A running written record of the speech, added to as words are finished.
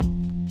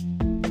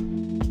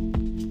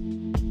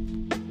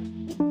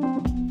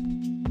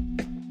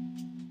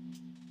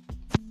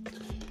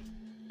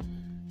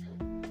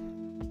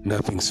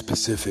Nothing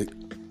specific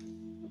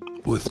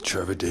with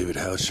Trevor David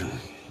Houchen.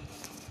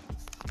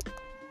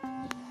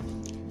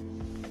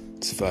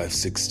 It's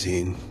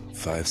 5:16,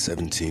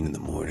 5:17 in the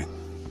morning.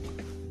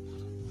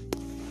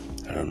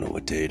 I don't know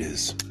what day it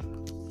is.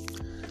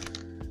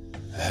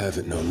 I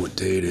haven't known what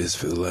day it is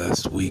for the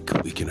last week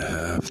and a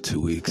half, 2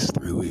 weeks,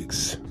 3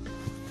 weeks.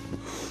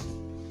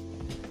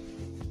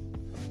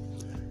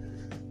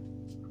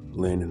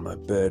 Laying in my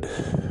bed,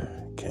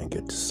 can't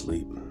get to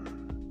sleep.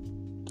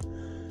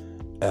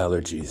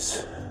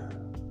 Allergies,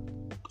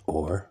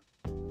 or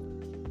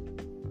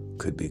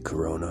could be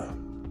corona.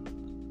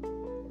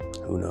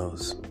 Who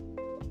knows?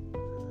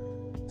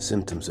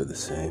 Symptoms are the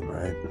same,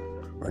 right?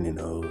 Runny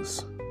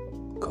nose,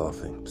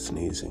 coughing,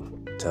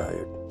 sneezing,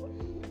 tired.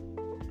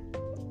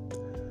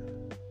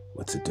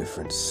 What's the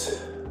difference?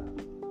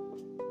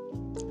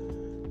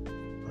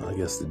 Well, I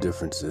guess the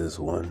difference is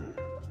one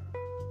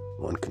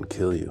can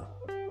kill you.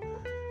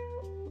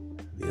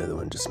 The other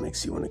one just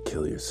makes you want to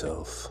kill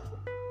yourself.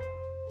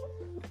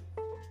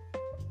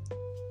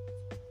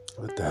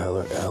 What the hell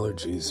are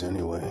allergies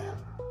anyway?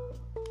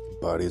 Your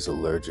body's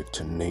allergic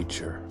to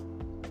nature.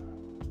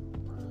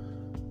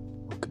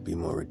 What could be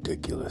more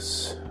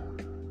ridiculous?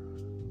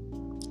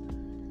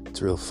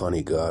 It's real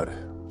funny, God.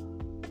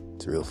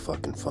 It's real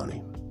fucking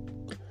funny.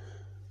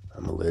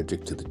 I'm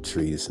allergic to the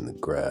trees and the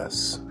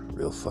grass.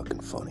 Real fucking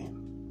funny.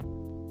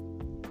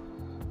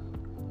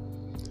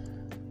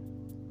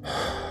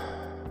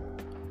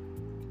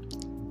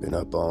 Been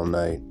up all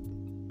night,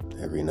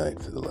 every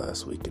night for the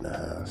last week and a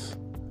half.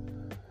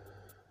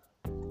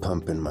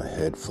 Pumping my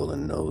head full of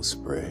nose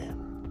spray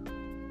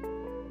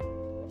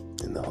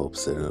in the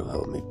hopes that it'll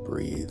help me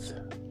breathe.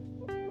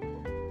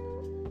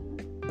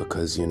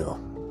 Because,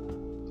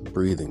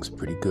 breathing's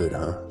pretty good,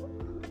 huh?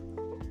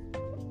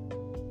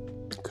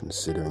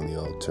 Considering the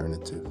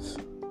alternative.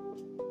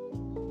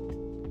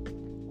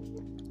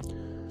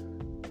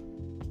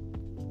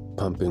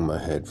 Pumping my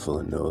head full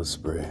of nose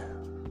spray.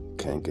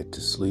 Can't get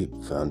to sleep.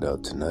 Found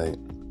out tonight.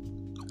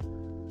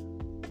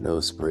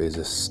 Nose spray is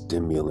a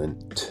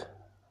stimulant.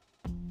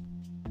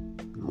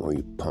 The more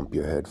you pump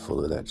your head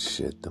full of that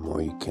shit, the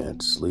more you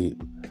can't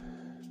sleep.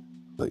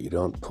 But you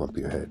don't pump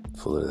your head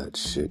full of that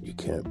shit, you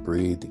can't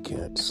breathe, you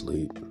can't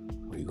sleep.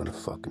 What are you gonna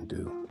fucking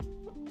do?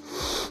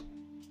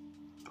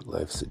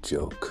 Life's a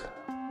joke.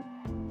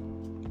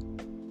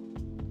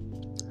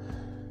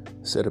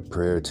 Said a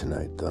prayer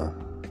tonight, though.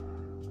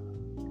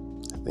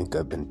 I think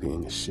I've been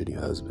being a shitty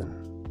husband.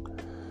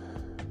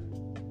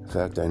 In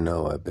fact, I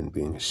know I've been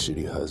being a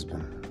shitty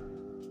husband.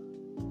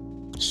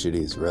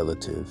 Shitty is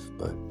relative,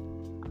 but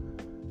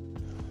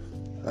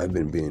I've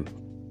been being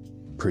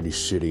pretty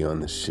shitty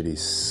on the shitty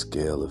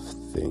scale of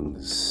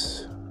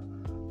things.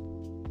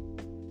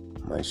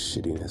 My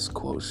shittiness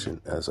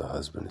quotient as a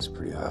husband is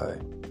pretty high.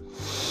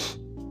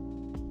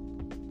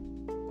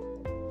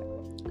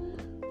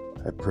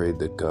 I prayed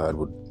that God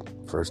would,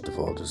 first of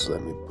all, just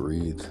let me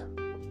breathe.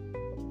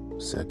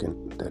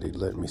 Second, that He'd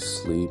let me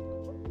sleep.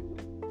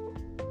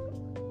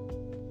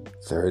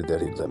 Third,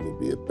 that He'd let me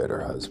be a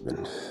better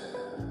husband.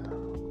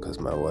 Because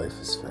my wife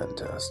is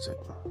fantastic.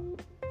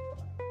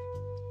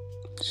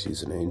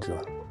 She's an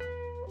angel.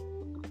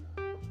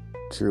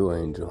 True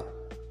angel.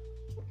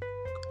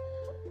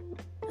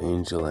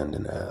 Angel and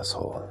an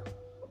asshole.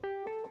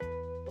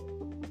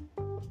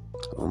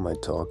 Who am I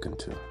talking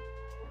to?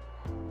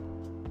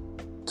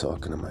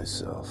 Talking to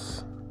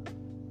myself.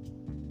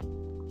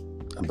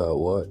 About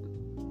what?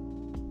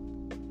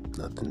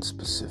 Nothing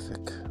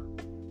specific.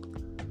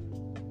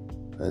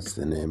 That's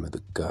the name of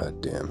the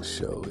goddamn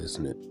show,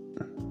 isn't it?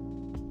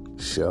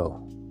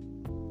 Show.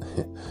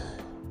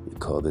 You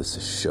call this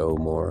a show,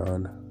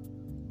 moron?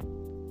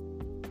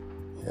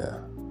 Yeah,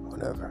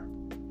 whatever.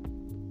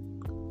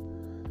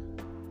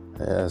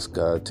 I asked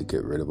God to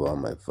get rid of all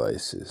my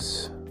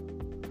vices.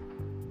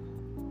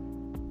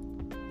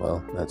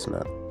 Well, that's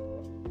not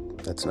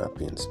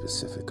being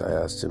specific. I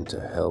asked Him to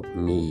help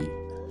me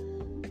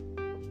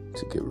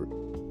to get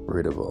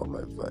rid of all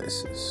my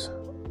vices.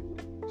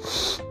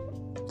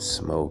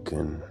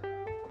 Smoking,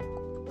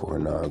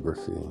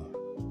 pornography,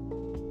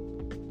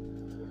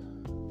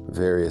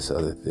 various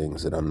other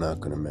things that I'm not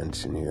going to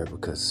mention here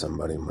because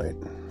somebody might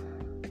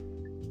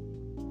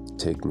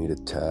take me to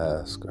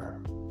task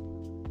or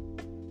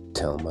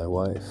tell my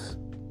wife.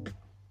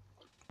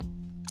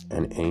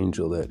 An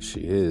angel that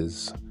she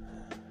is,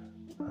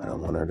 I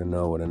don't want her to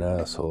know what an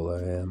asshole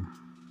I am.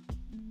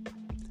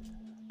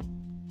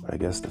 But I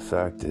guess the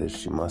fact is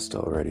she must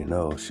already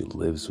know. She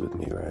lives with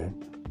me, right?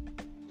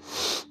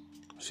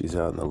 She's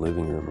out in the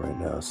living room right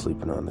now,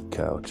 sleeping on the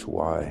couch.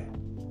 Why?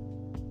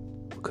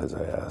 Because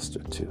I asked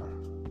her to.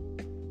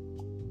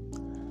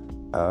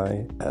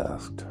 I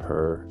asked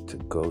her to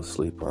go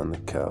sleep on the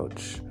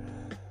couch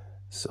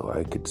so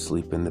I could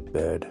sleep in the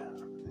bed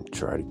and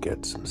try to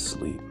get some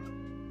sleep.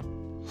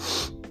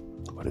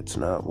 But it's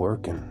not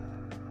working.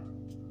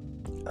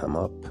 I'm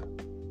up.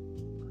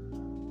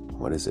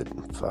 What is it,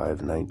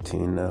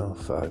 5:19 now?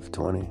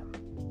 5:20?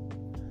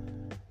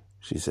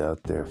 She's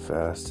out there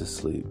fast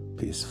asleep,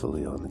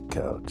 peacefully on the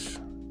couch,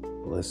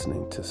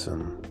 listening to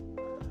some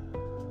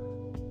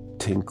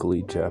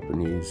tinkly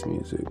Japanese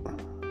music.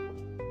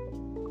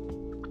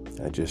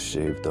 I just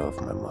shaved off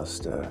my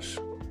mustache.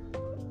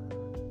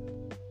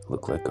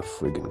 Look like a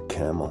friggin'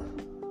 camel.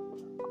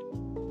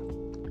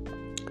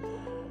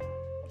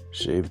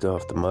 Shaved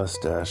off the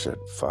mustache at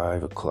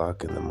 5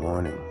 o'clock in the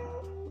morning.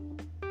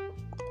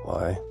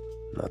 Why?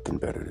 Nothing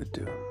better to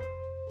do.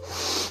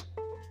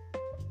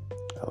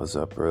 I was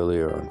up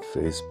earlier on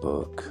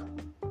Facebook,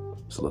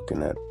 was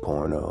looking at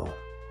porno.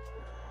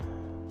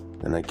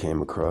 Then I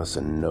came across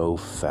a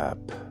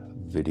no-fap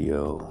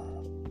video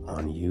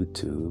on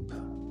YouTube.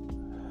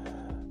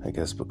 I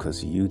guess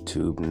because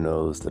YouTube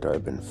knows that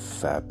I've been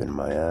fapping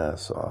my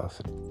ass off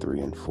at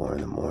 3 and 4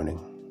 in the morning.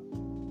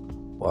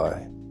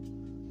 Why?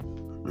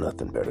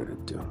 Nothing better to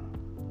do.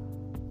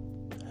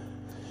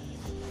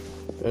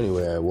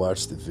 Anyway, I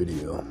watched the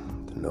video,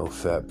 the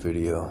no-fap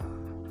video.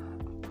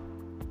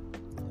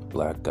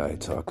 Black guy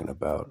talking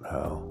about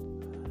how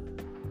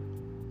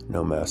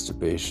no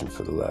masturbation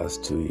for the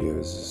last 2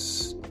 years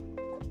has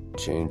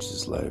changed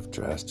his life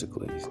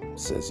drastically. He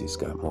says he's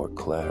got more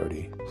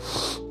clarity.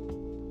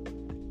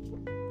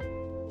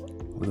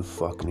 Who the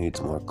fuck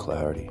needs more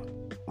clarity?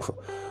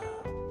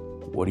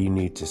 What do you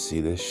need to see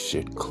this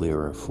shit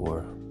clearer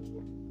for?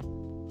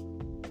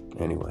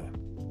 Anyway,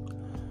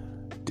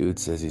 dude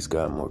says he's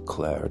got more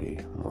clarity,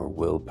 more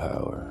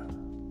willpower.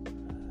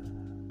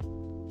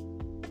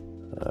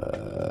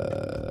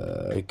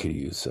 I could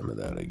use some of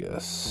that, I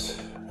guess.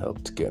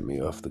 Helped get me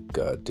off the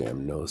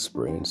goddamn nose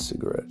spray and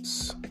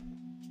cigarettes.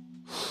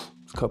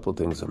 A couple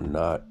things I'm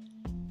not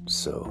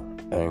so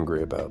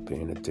angry about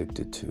being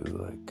addicted to,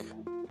 like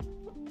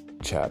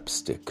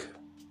chapstick,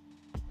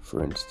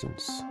 for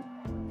instance.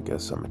 I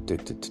guess I'm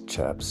addicted to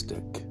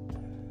chapstick.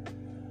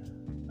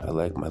 I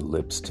like my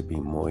lips to be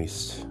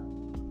moist.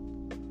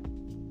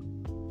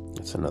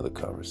 It's another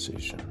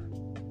conversation.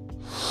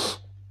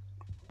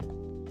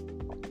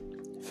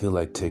 I feel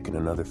like taking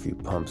another few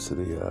pumps of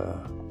the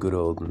good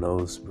old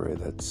nose spray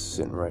that's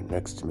sitting right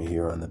next to me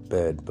here on the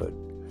bed, but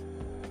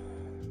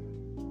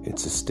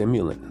it's a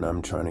stimulant and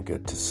I'm trying to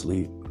get to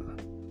sleep.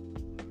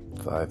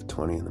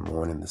 5:20 in the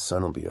morning, the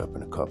sun will be up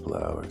in a couple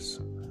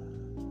hours.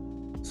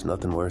 It's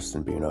nothing worse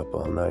than being up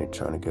all night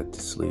trying to get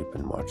to sleep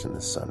and watching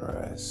the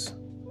sunrise.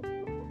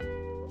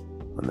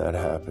 When that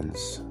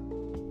happens,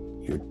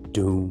 you're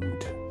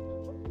doomed.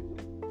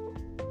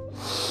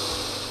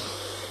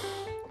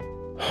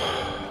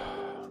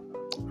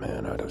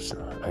 Man,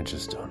 I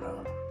just don't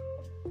know.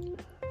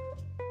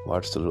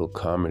 Watched a little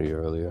comedy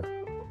earlier.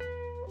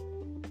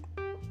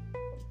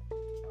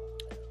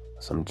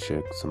 Some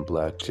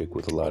black chick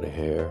with a lot of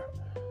hair,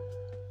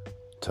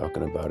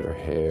 talking about her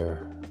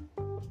hair.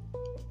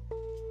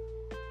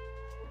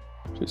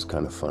 Just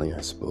kind of funny,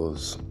 I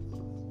suppose.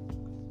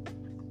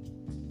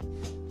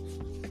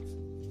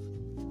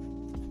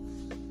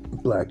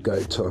 Black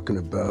guy talking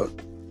about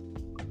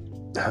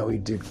how he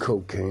did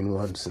cocaine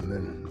once and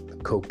then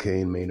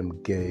cocaine made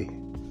him gay.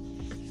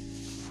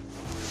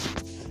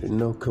 I didn't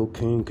know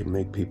cocaine could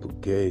make people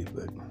gay,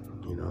 but,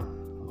 you know,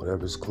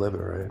 whatever's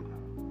clever, right?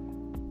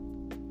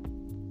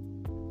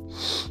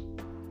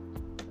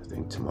 I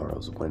think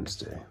tomorrow's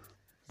Wednesday.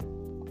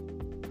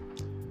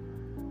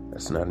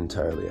 That's not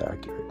entirely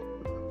accurate.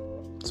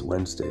 It's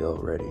Wednesday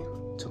already.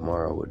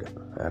 Tomorrow would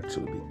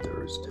actually be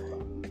Thursday.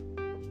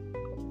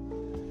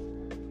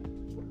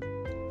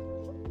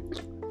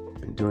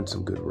 Been doing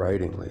some good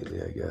writing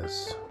lately, I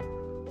guess.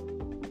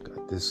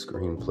 Got this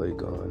screenplay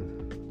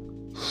going.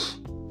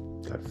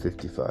 Got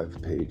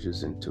 55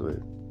 pages into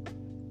it.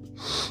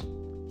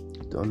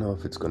 Don't know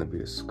if it's going to be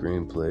a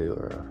screenplay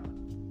or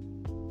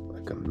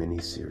like a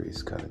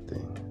mini-series kind of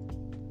thing.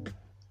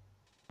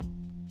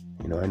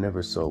 You know, I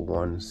never saw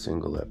one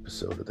single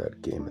episode of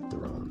that Game of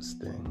Thrones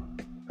thing,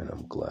 and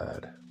I'm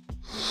glad.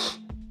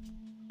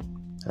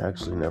 I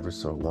actually never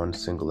saw one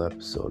single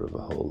episode of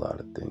a whole lot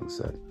of things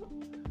that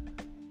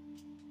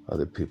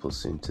other people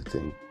seem to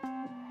think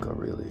are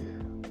really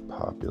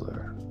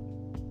popular.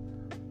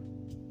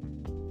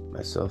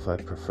 Myself, I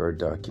prefer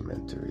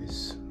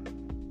documentaries.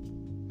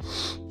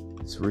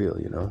 It's real,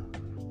 you know?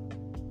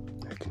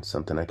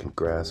 Something I can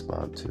grasp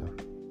onto.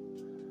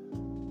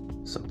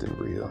 Something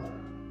real.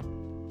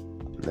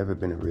 I've never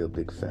been a real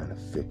big fan of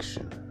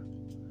fiction.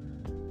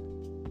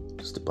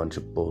 Just a bunch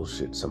of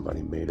bullshit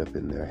somebody made up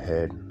in their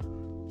head.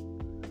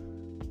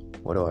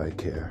 What do I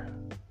care?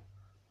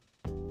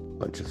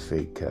 Bunch of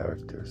fake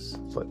characters,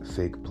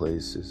 fake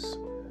places,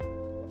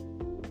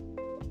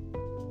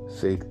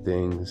 fake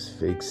things,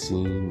 fake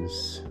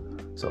scenes.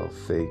 It's all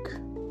fake.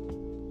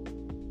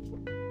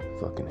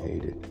 Fucking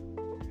hate it.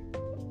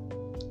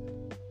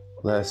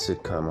 Last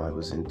sitcom I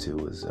was into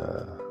was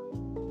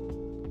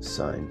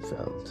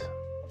Seinfeld.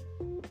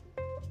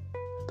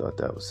 I thought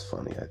that was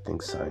funny. I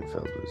think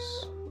Seinfeld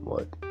was,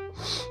 what,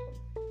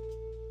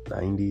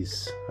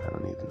 90s? I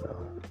don't even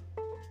know.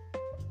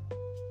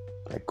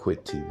 I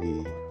quit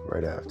TV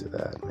right after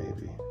that,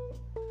 maybe.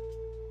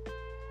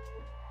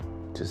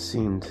 Just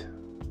seemed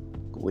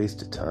a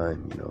waste of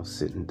time, you know,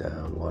 sitting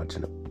down,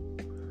 watching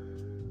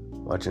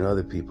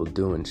other people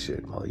doing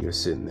shit while you're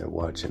sitting there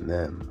watching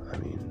them. I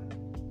mean,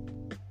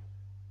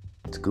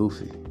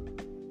 goofy.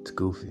 It's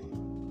goofy.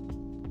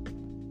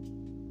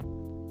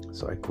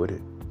 So I quit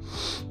it.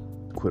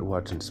 Quit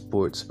watching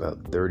sports about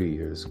 30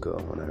 years ago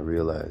when I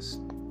realized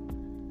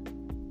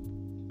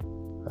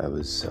I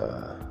was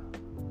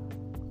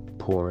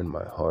pouring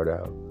my heart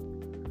out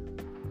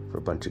for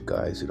a bunch of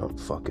guys who don't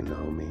fucking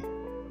know me.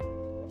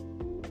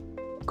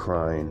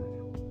 Crying,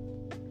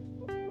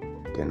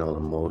 getting all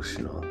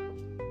emotional,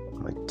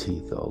 my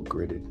teeth all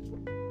gritted,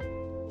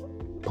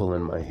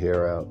 pulling my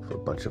hair out for a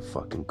bunch of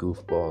fucking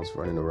goofballs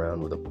running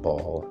around with a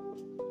ball,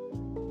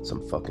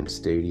 some fucking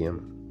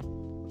stadium,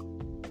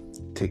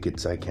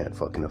 tickets I can't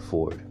fucking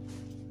afford,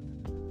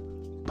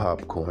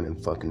 popcorn and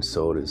fucking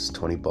sodas,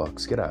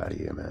 $20. Get out of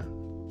here, man.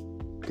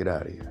 Get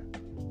out of here.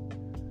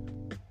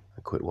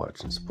 I quit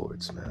watching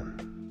sports, man.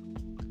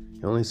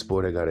 The only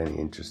sport I got any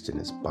interest in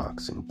is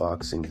boxing.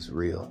 Boxing is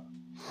real.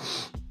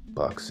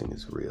 Boxing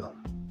is real.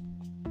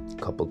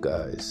 Couple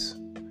guys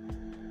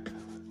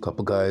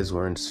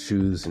wearing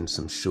shoes and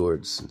some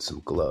shorts and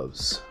some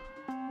gloves,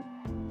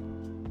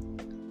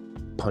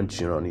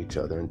 punching on each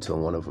other until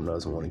one of them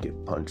doesn't want to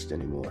get punched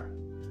anymore.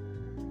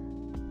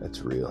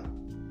 That's real.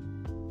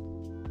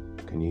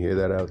 Can you hear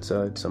that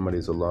outside?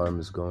 Somebody's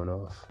alarm is going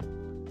off.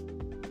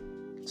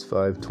 It's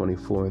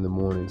 5:24 in the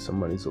morning.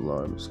 Somebody's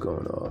alarm is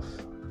going off.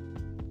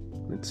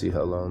 Let's see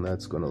how long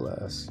that's going to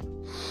last.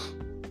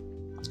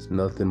 It's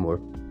nothing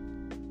more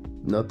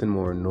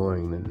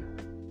annoying than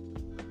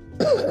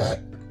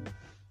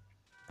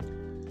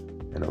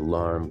an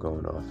alarm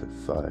going off at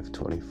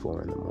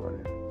 5:24 in the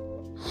morning.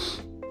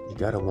 You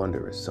gotta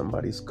wonder, is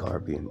somebody's car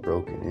being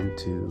broken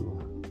into?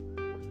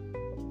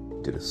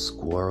 Did a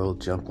squirrel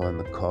jump on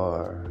the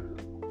car?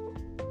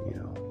 You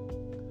know,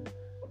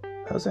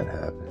 how's that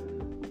happen?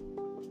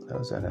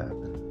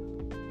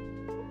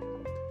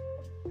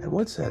 And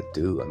what's that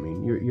do? I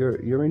mean,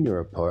 you're in your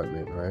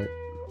apartment, right?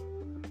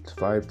 It's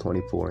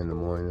 5:24 in the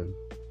morning.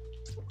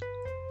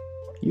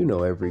 You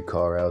know every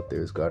car out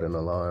there's got an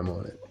alarm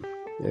on it.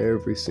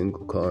 Every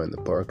single car in the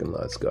parking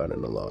lot's got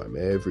an alarm.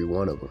 Every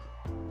one of them.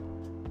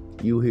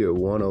 You hear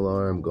one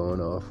alarm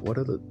going off. What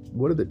are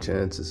the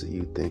chances of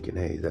you thinking,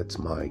 hey, that's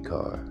my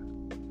car?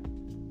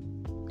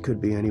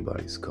 Could be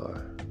anybody's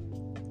car.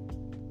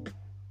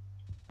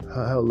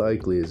 How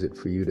likely is it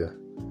for you to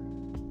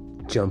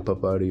jump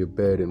up out of your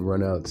bed and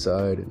run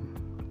outside and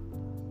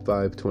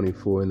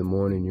 5:24 in the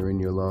morning, you're in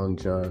your long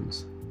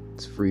johns,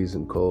 it's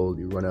freezing cold,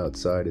 you run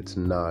outside, it's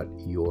not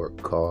your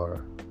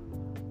car?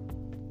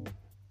 It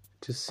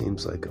just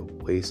seems like a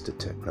waste of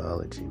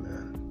technology,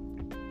 man.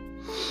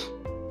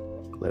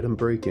 Let them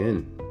break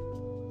in.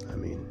 I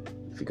mean,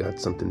 if you got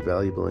something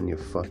valuable in your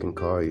fucking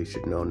car, you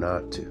should know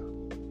not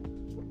to.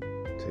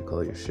 Take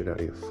all your shit out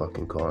of your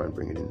fucking car and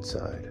bring it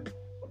inside.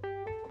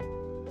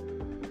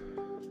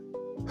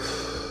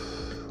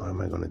 What am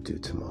I gonna do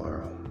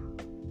tomorrow?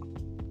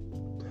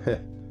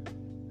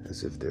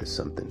 As if there's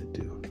something to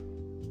do.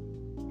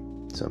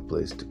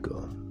 Someplace to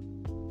go.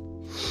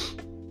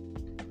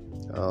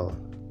 I'll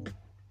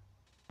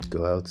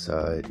go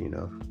outside, you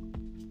know.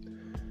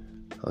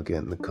 I'll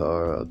get in the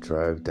car, I'll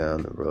drive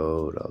down the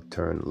road, I'll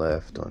turn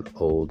left on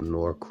Old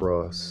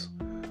Norcross.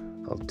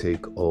 I'll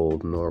take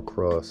Old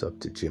Norcross up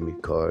to Jimmy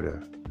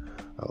Carter.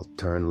 I'll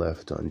turn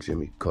left on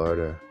Jimmy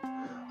Carter.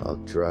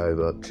 I'll drive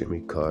up Jimmy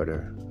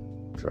Carter,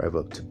 drive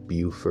up to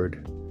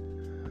Buford.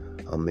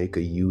 I'll make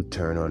a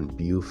U-turn on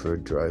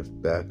Buford,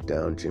 drive back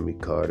down Jimmy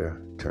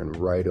Carter, turn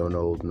right on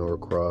Old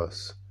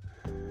Norcross,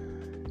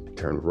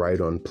 turn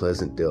right on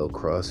Pleasantdale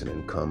Crossing,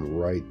 and come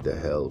right the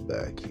hell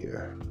back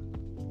here.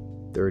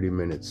 30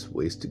 minutes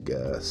wasted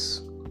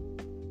gas,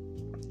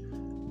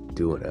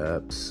 doing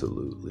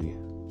absolutely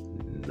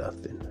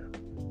nothing.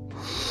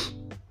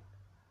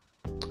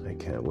 I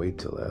can't wait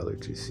till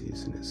allergy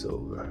season is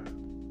over.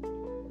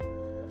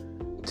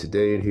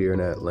 Today here in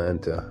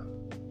Atlanta,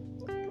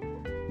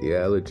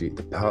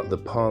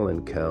 the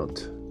pollen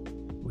count,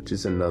 which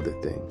is another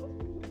thing.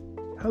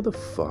 How the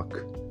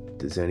fuck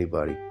does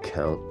anybody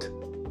count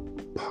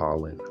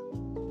pollen?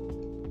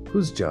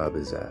 Whose job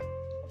is that?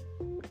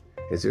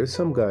 Is there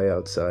some guy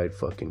outside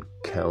fucking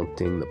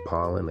counting the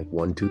pollen, like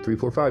 1, 2, 3,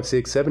 4, 5,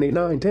 6, 7, 8,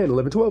 9, 10,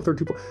 11, 12,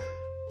 13, 14?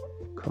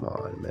 Come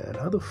on, man.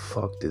 How the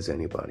fuck does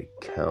anybody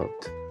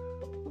count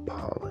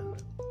pollen?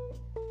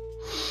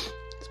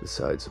 It's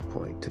besides the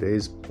point.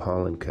 Today's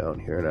pollen count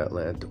here in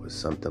Atlanta was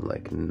something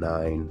like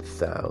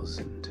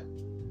 9,000.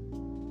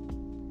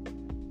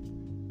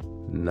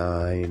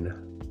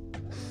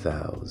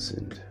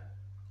 9,000.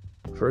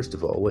 First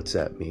of all, what's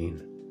that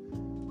mean?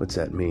 What's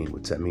that mean?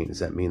 Does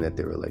that mean that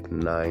there were like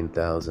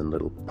 9,000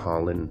 little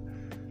pollen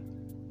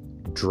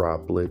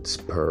droplets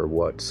per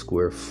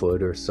square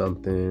foot or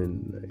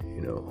something?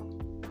 You know,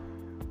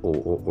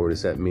 or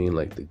does that mean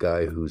like the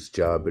guy whose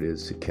job it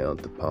is to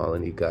count the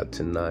pollen, he got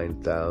to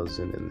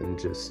 9,000 and then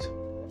just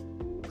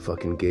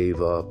fucking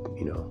gave up?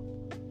 You know,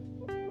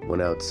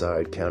 went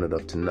outside, counted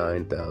up to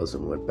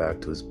 9,000, went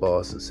back to his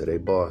boss and said, "Hey,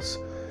 boss,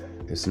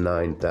 it's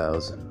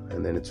 9,000,"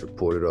 and then it's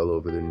reported all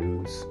over the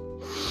news.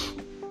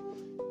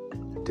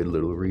 Did a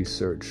little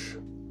research.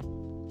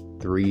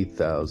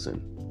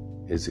 3,000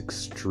 is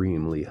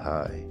extremely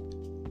high.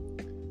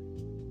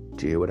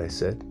 Did you hear what I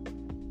said?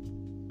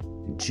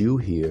 Did you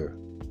hear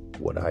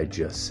what I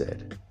just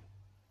said?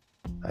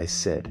 I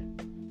said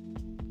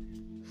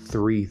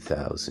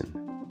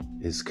 3,000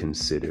 is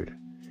considered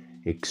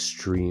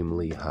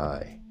extremely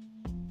high.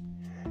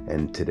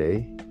 And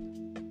today,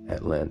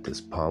 Atlanta's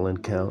pollen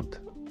count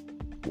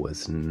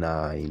was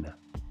 9,000.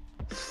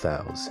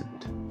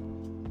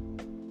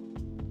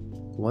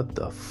 What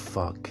the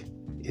fuck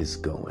is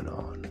going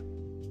on?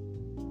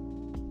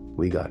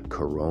 We got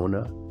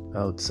Corona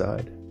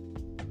outside,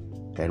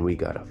 and we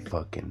got a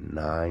fucking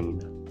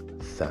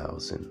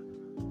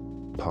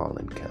 9,000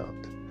 pollen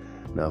count.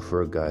 Now,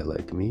 for a guy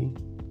like me,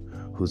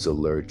 who's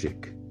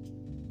allergic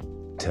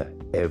to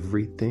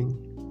everything,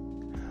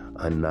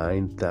 a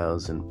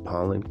 9,000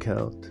 pollen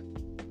count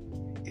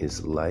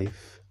is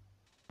life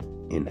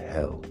in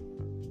hell.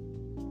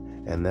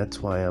 And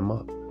that's why I'm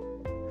up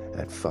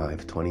at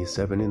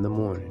 5:27 in the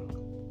morning,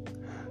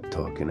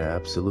 talking to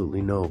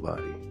absolutely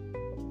nobody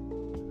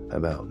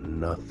about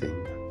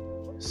nothing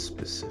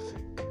specific.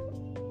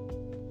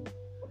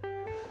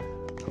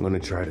 I'm going to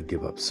try to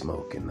give up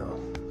smoking, though,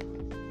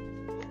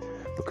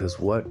 because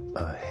what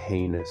a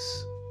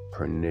heinous,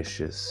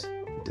 pernicious,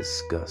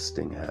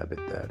 disgusting habit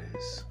that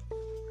is.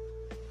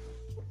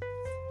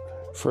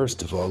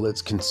 First of all,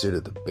 let's consider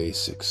the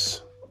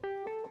basics.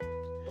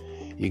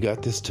 You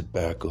got this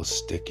tobacco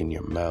stick in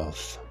your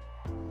mouth.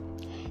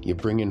 You're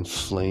bringing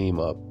flame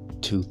up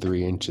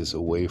 2-3 inches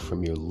away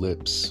from your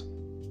lips.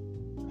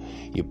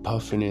 You're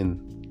puffing in,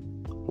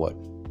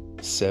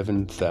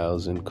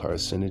 7,000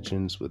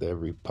 carcinogens with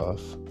every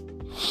puff?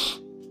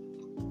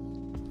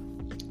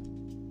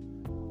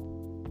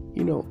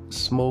 You know,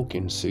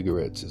 smoking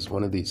cigarettes is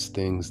one of these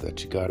things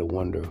that you gotta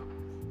wonder,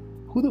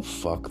 who the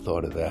fuck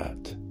thought of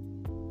that?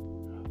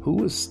 Who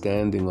was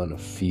standing on a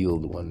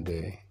field one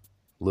day,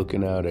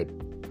 looking out at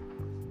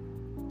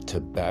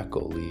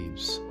tobacco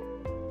leaves,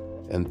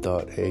 and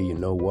thought, hey, you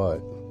know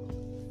what?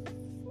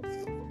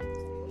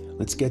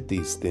 Let's get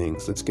these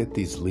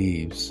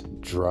leaves,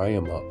 dry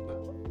them up,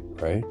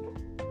 right?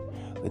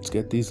 Let's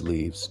get these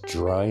leaves,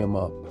 dry them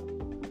up.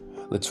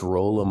 Let's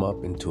roll them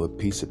up into a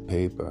piece of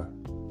paper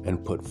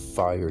and put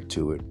fire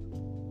to it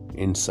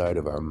inside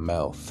of our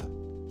mouth.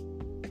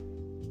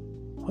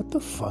 What the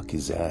fuck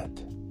is that?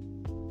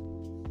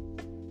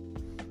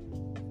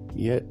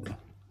 Yet,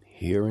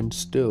 here and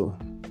still,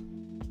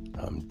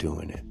 I'm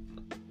doing it.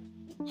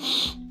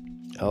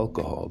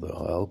 Alcohol,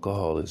 though.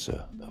 Alcohol is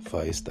a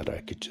vice that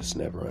I could just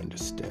never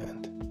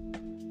understand.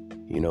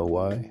 You know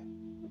why?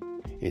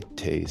 It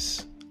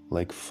tastes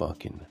like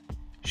fucking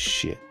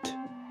shit.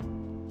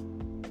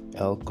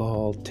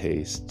 Alcohol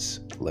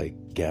tastes like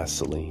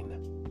gasoline.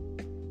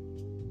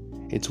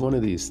 It's one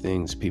of these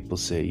things people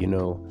say, you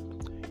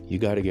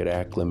gotta get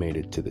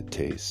acclimated to the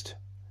taste.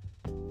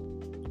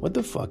 What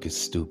the fuck is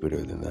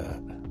stupider than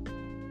that?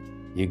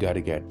 You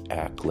gotta get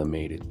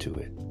acclimated to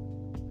it.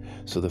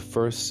 So the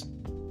first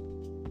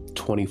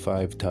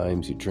 25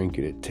 times you drink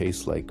it, it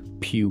tastes like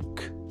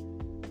puke,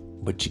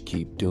 but you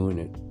keep doing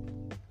it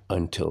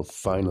until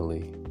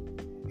finally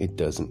it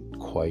doesn't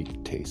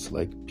quite taste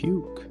like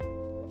puke.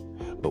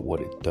 But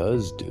what it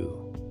does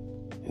do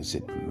is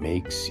it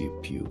makes you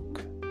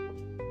puke.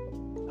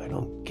 I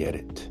don't get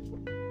it.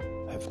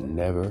 I've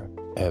never,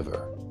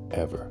 ever,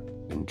 ever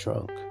been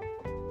drunk.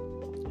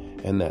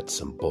 And that's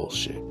some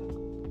bullshit.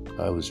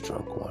 I was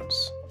drunk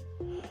once.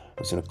 I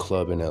was in a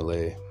club in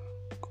LA.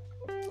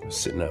 I was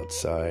sitting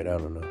outside, I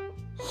don't know.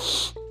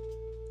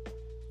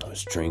 I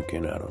was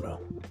drinking, I don't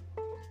know.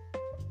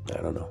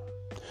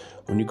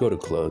 When you go to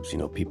clubs,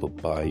 people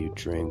buy you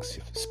drinks,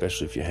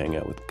 especially if you hang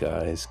out with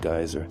guys.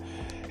 Guys are,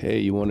 hey,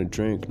 you want a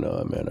drink?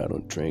 No, man, I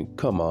don't drink.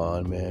 Come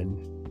on, man.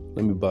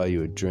 Let me buy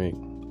you a drink.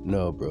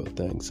 No, bro,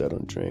 thanks, I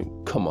don't drink.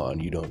 Come on,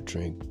 you don't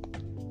drink.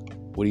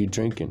 What are you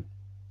drinking?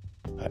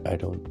 I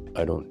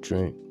don't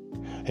drink.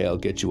 Hey, I'll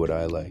get you what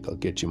I like. I'll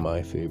get you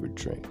my favorite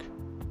drink.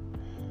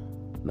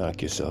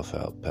 Knock yourself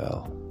out,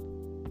 pal.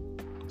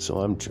 So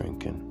I'm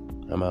drinking.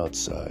 I'm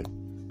outside.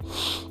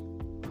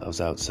 I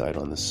was outside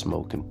on the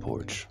smoking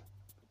porch,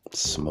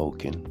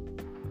 smoking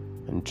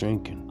and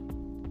drinking.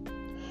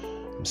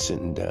 I'm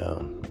sitting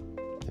down.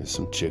 There's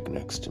some chick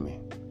next to me.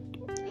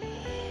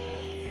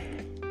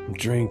 I'm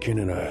drinking,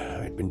 and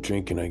I'd been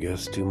drinking, I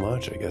guess, too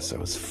much. I guess I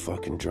was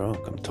fucking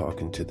drunk. I'm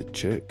talking to the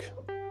chick.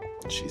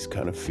 She's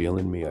kind of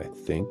feeling me, I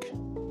think.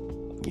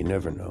 You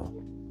never know.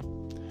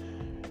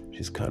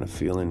 She's kind of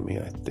feeling me,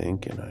 I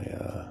think, and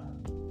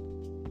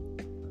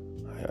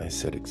I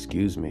said,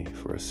 excuse me,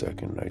 for a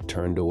second. I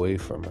turned away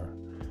from her,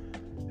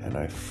 and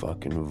I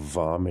fucking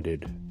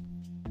vomited.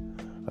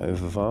 I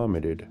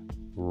vomited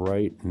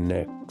right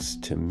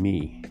next to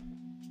me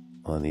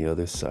on the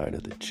other side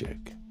of the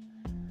chick.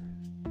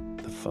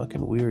 The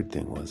fucking weird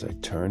thing was I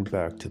turned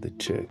back to the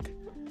chick,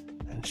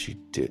 and she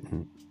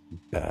didn't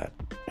bat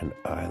an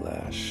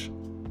eyelash.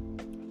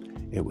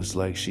 It was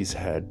like she's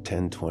had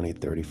 10, 20,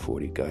 30,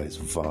 40 guys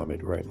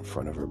vomit right in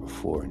front of her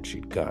before, and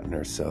she'd gotten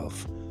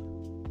herself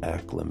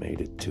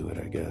acclimated to it,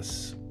 I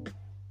guess.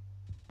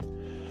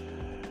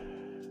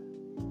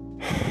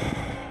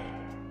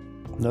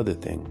 Another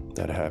thing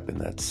that happened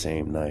that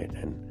same night,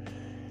 and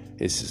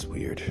this is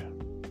weird.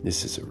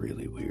 This is a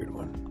really weird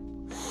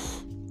one.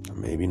 Or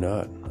maybe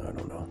not. I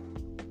don't know.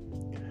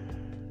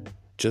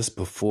 Just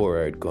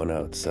before I'd gone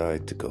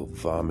outside to go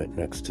vomit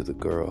next to the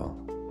girl,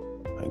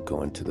 I'd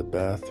go into the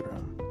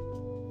bathroom.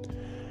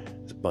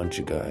 There's a bunch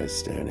of guys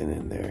standing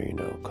in there,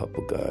 a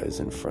couple guys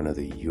in front of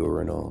the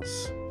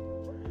urinals.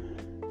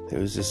 There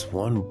was this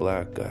one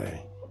black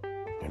guy,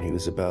 and he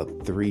was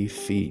about 3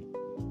 feet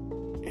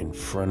in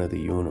front of the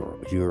urinal,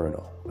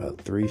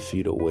 about 3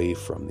 feet away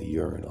from the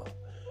urinal,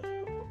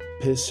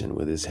 pissing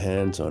with his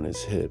hands on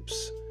his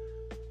hips.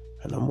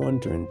 And I'm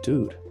wondering,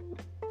 dude,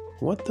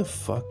 what the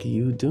fuck are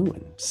you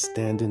doing,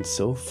 standing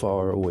so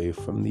far away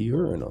from the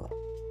urinal?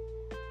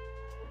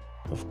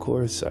 Of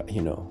course, I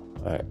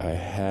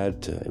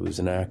had to, it was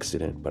an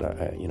accident, but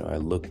I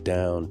looked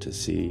down to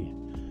see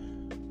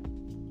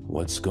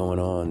what's going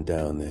on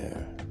down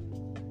there.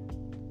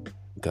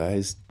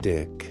 Guy's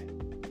dick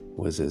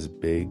was as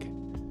big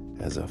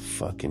as a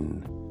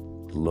fucking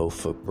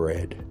loaf of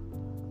bread.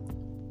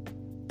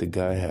 The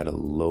guy had a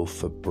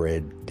loaf of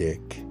bread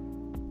dick.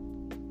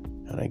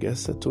 And I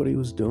guess that's what he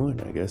was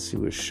doing. I guess he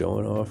was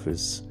showing off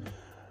his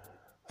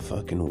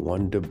fucking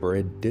Wonder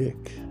Bread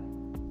dick.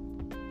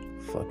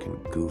 Fucking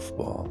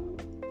goofball.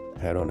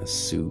 Had on a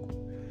suit,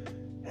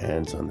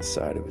 hands on the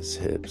side of his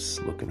hips,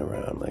 looking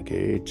around like,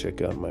 hey,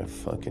 check out my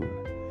fucking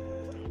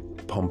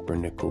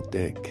pumpernickel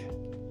dick.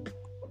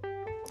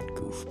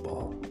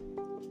 Goofball.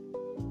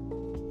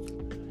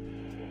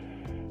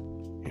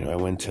 I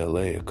went to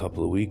LA a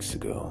couple of weeks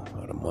ago,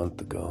 about a month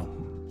ago.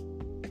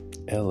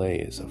 LA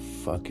is a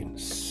fucking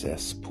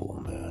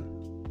cesspool, man.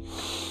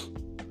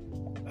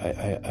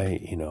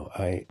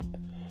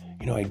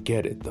 I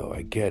get it though.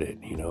 I get it,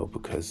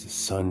 because the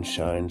sun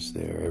shines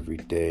there every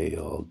day,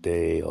 all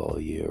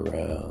year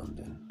round,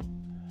 and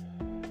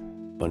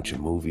a bunch of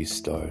movie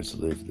stars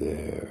live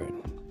there.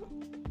 And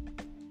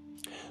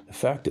the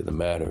fact of the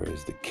matter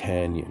is, the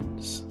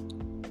canyons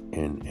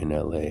in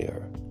LA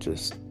are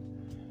just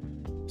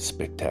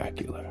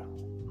spectacular.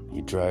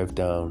 You drive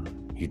down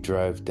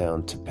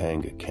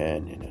Topanga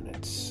Canyon, and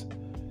it's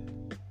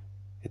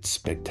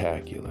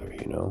spectacular.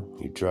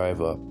 You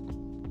drive up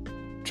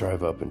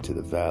into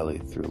the valley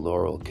through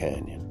Laurel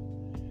Canyon.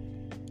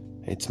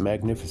 It's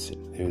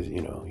magnificent. There's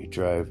you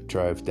drive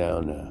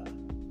down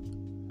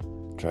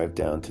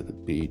to the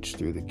beach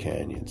through the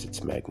canyons.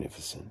 It's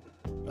magnificent.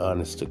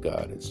 Honest to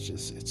God,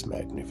 it's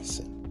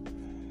magnificent.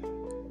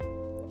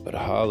 But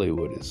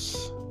Hollywood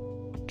is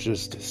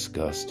just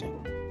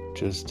disgusting.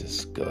 Just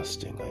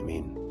disgusting. I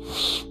mean,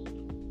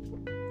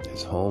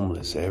 there's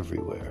homeless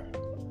everywhere.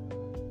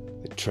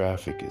 The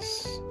traffic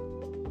is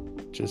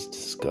just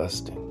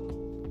disgusting.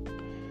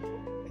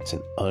 It's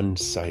an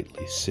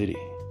unsightly city,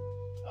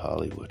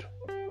 Hollywood.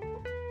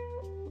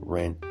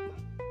 Rent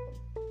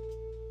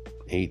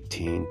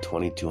 $1,800,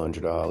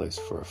 $2,200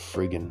 for a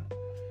friggin'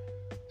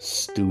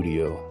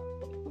 studio.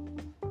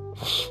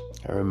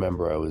 I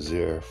remember I was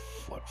there,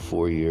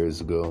 4 years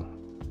ago.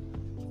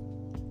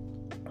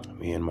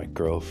 Me and my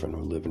girlfriend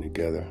were living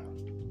together.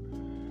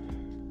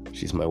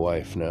 She's my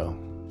wife now.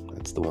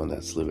 That's the one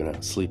that's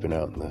sleeping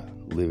out in the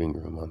living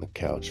room on the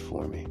couch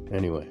for me.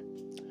 Anyway,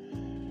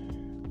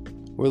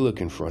 we're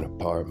looking for an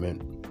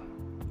apartment,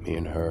 me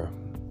and her.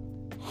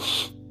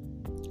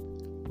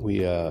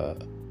 We're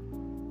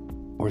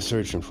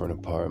searching for an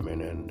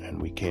apartment,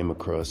 and we came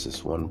across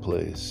this one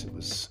place.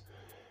 It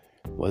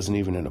wasn't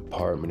even an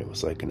apartment. It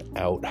was like an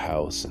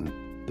outhouse in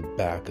the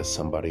back of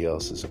somebody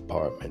else's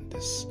apartment.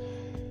 This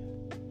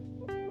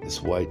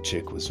white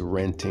chick was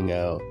renting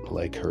out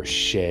like her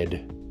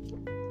shed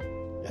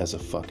as a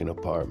fucking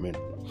apartment.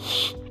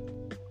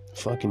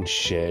 Fucking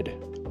shed,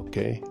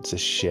 okay? It's a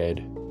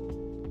shed.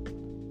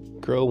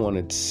 Girl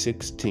wanted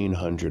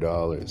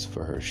 $1,600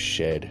 for her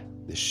shed.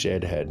 The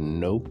shed had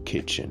no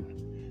kitchen,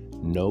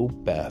 no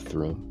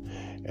bathroom,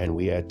 and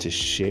we had to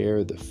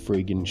share the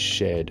friggin'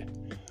 shed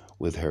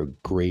with her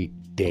Great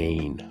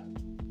Dane.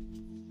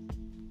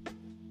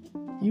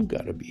 You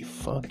gotta be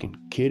fucking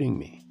kidding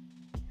me.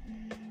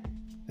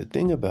 The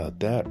thing about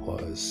that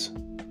was,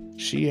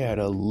 she had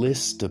a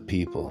list of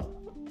people.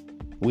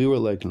 We were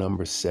like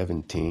number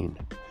 17.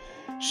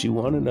 She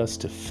wanted us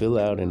to fill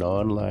out an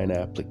online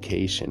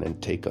application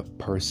and take a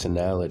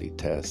personality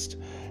test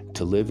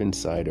to live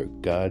inside her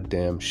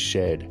goddamn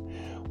shed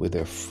with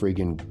her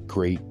friggin'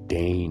 Great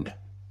Dane.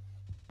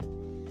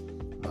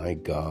 My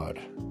God.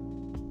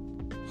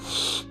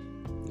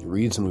 The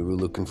reason we were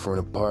looking for an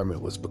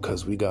apartment was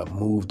because we got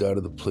moved out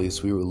of the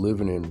place we were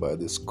living in by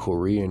this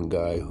Korean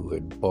guy who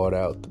had bought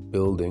out the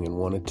building and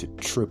wanted to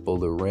triple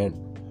the rent.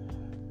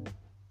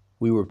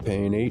 We were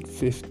paying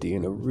 $850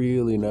 in a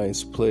really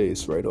nice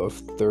place right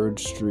off 3rd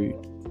Street,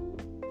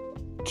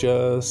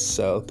 just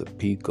south of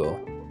Pico.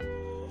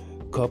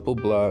 Couple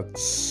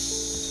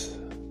blocks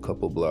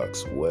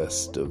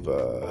west of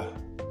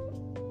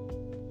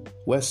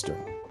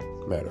Western,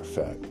 matter of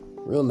fact.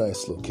 Real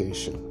nice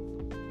location.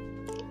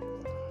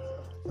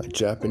 My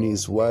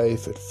Japanese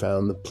wife had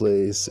found the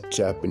place. A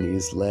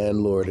Japanese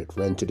landlord had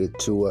rented it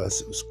to us.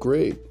 It was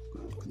great.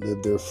 We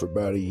Lived there for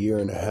about a year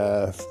and a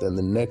half. Then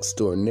the next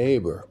door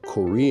neighbor,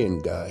 Korean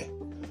guy,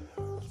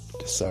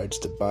 decides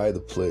to buy the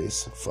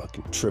place and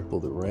fucking triple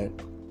the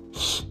rent.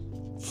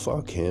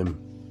 Fuck him.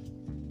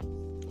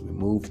 We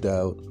moved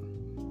out,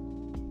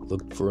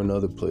 looked for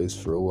another place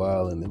for a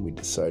while, and then we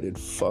decided,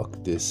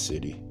 fuck this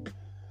city.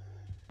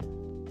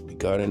 We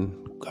got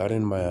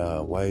in my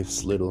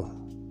wife's little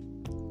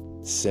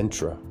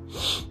Sentra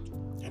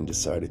and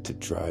decided to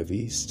drive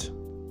east.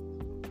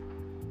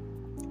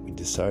 We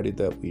decided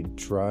that we'd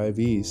drive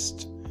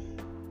east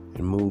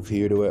and move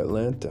here to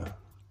Atlanta.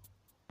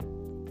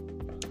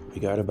 We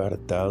got about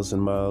 1,000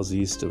 miles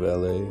east of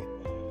LA.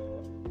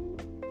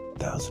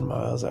 1,000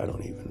 miles? I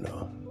don't even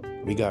know.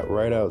 We got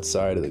right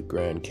outside of the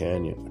Grand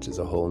Canyon, which is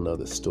a whole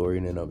nother story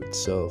in and of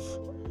itself.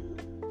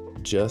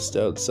 Just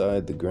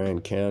outside the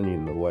Grand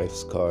Canyon, the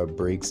wife's car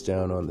breaks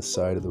down on the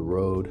side of the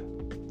road.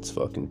 It's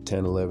fucking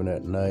 10, 11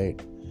 at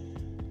night.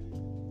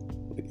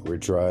 We're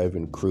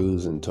driving,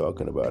 cruising,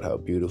 talking about how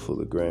beautiful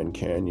the Grand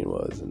Canyon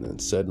was, and then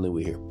suddenly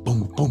we hear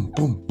boom, boom,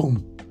 boom,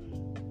 boom.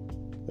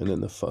 And then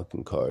the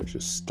fucking car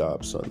just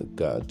stops on the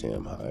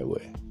goddamn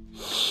highway.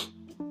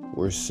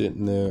 We're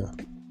sitting there.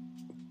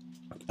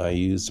 I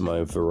used my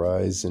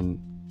Verizon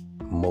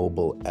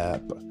mobile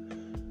app.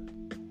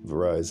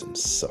 Verizon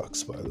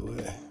sucks, by the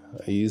way.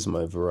 I use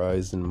my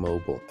Verizon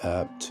mobile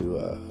app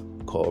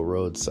to call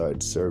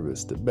roadside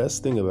service. The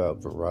best thing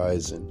about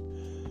Verizon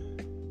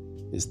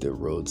is their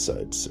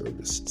roadside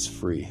service. It's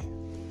free.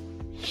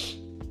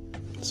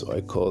 So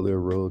I call their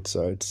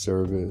roadside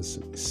service.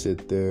 We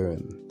sit there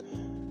and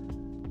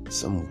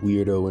some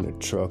weirdo in a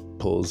truck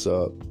pulls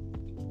up.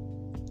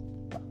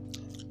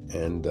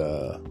 And,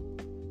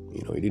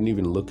 he didn't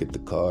even look at the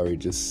car. He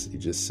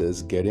just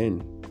says, get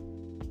in.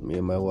 Me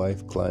and my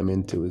wife climb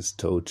into his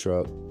tow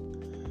truck.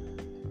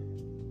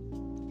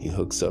 He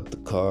hooks up the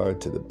car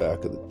to the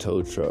back of the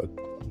tow truck,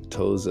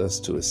 tows us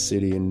to a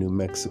city in New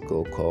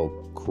Mexico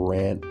called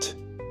Grant,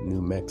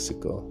 New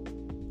Mexico.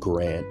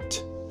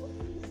 Grant,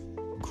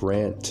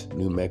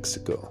 New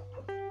Mexico.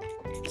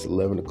 It's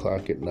 11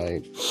 o'clock at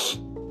night.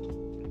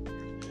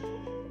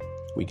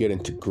 We get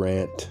into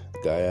Grant.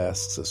 The guy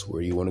asks us,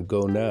 where do you want to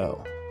go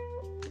now?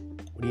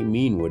 What do you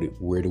mean,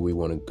 where do we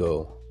want to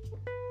go?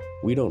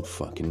 We don't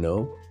fucking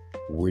know.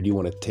 Where do you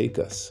want to take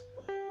us?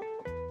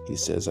 He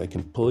says, I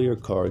can pull your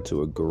car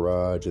to a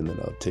garage and then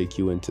I'll take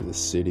you into the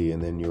city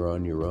and then you're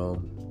on your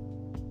own.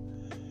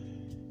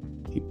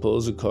 He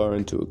pulls a car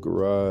into a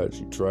garage,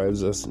 he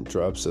drives us and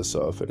drops us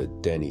off at a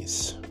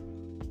Denny's.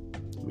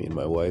 Me and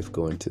my wife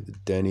go into the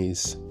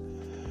Denny's.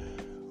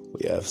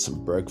 We have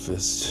some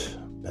breakfast,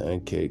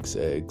 pancakes,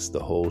 eggs, the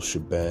whole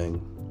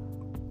shebang.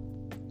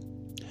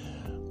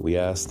 We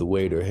ask the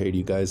waiter, hey, do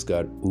you guys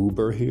got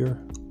Uber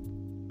here?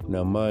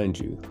 Now, mind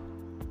you,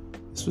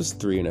 this was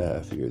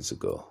 3.5 years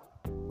ago.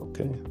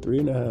 Okay,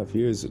 3.5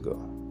 years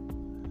ago.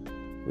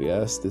 We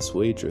asked this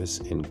waitress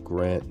in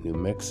Grant, New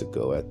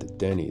Mexico at the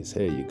Denny's,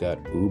 hey, you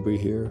got Uber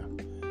here?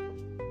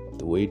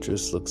 The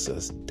waitress looks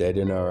us dead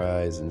in our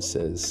eyes and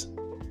says,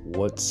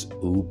 what's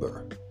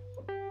Uber?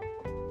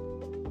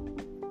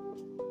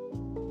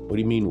 What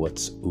do you mean,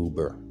 what's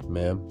Uber,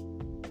 ma'am?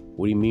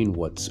 What do you mean,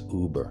 what's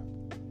Uber?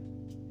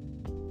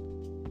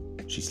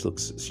 She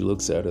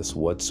looks at us,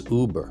 what's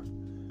Uber?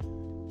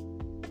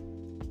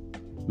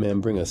 Ma'am,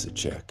 bring us a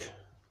check.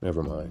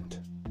 Never mind.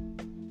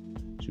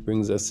 She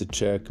brings us a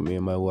check. Me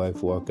and my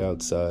wife walk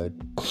outside.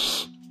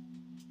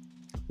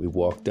 We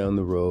walk down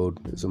the road.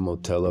 There's a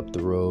motel up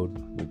the road.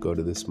 We go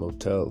to this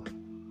motel.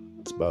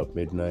 It's about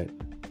midnight.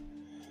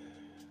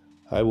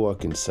 I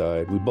walk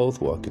inside. We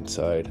both walk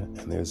inside.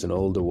 And there's an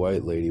older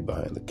white lady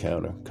behind the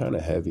counter. Kind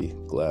of heavy.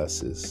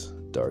 Glasses.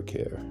 Dark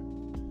hair.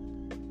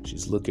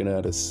 She's looking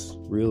at us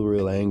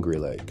real angry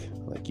like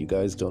you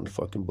guys don't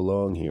fucking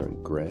belong here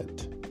in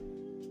Grant.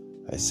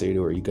 I say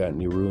to her, you got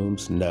any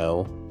rooms?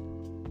 No.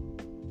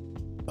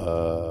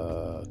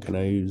 Can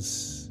I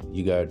use,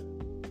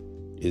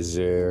 is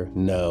there?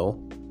 No.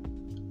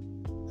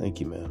 Thank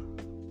you, ma'am.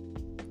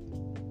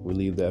 We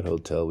leave that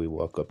hotel, we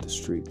walk up the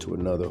street to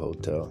another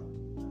hotel.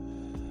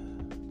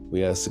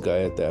 We ask the guy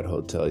at that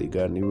hotel, you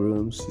got any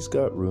rooms? He's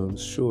got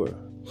rooms, sure.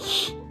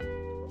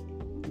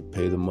 We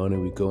pay the money,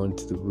 we go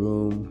into the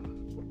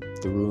room.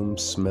 The room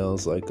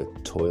smells like a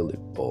toilet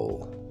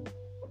bowl.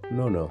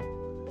 No,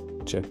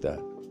 check that.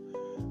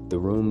 The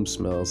room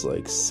smells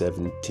like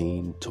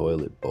 17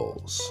 toilet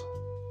bowls.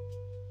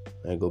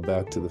 I go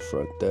back to the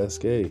front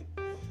desk. Hey,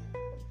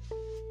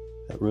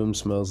 that room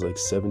smells like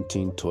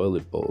 17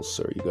 toilet bowls,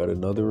 sir. You got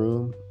another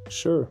room?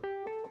 Sure.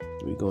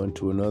 We go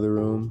into another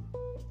room.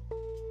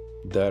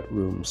 That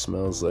room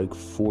smells like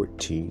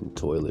 14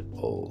 toilet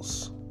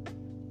bowls.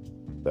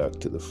 Back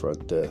to the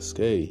front desk.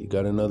 Hey, you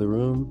got another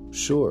room?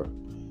 Sure.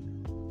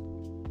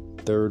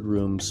 Third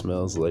room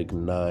smells like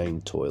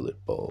 9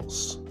 toilet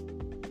bowls.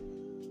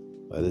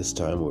 By this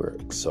time, we're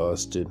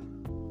exhausted.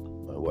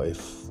 My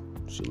wife,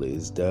 she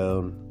lays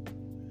down.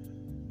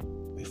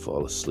 We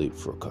fall asleep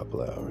for a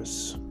couple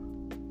hours.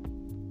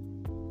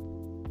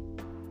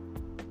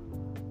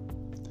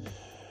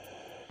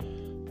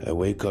 I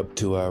wake up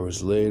 2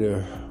 hours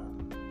later.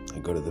 I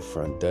go to the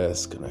front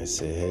desk and I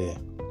say, hey,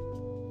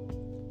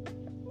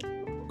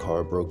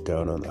 car broke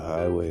down on the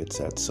highway. It's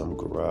at some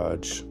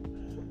garage.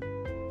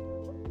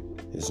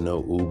 There's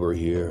no Uber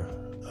here.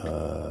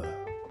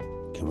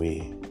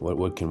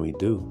 What can we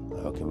do?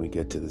 How can we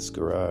get to this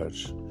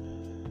garage?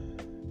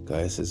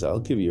 Guy says, I'll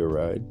give you a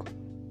ride.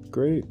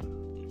 Great.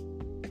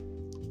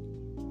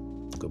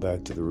 Go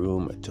back to the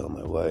room. I tell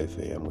my wife,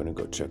 hey, I'm gonna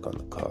go check on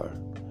the car.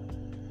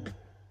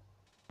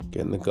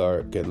 Get in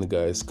the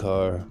guy's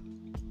car.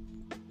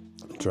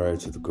 Drive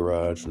to the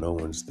garage. No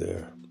one's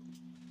there.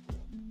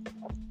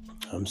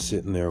 I'm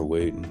sitting there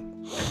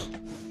waiting.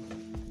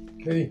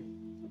 Hey.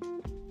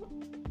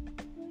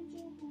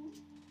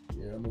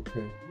 Yeah, I'm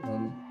okay.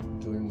 I'm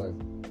doing my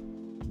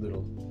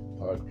little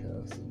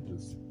podcast and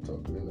just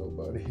talking to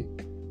nobody.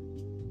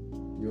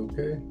 You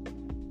okay?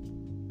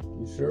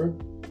 You sure?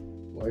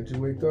 Why'd you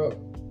wake up?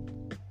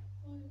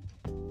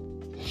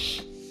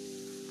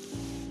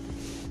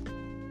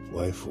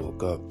 Wife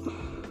woke up.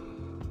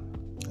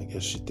 I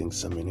guess she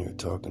thinks I'm in here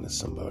talking to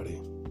somebody.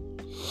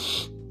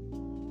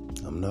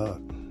 I'm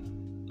not.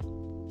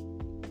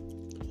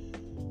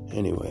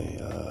 Anyway,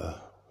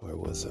 where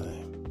was I?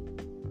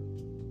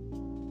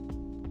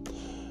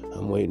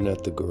 I'm waiting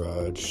at the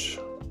garage.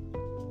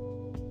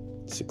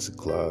 6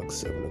 o'clock,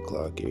 7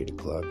 o'clock, 8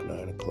 o'clock,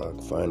 9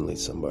 o'clock. Finally,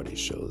 somebody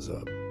shows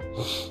up.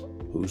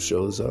 Who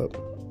shows up?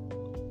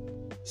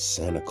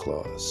 Santa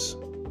Claus.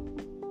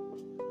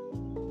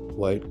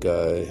 White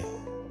guy,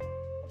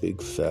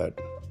 big fat.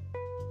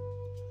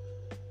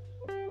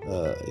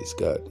 He's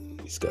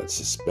got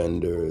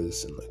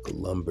suspenders and like a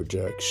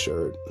lumberjack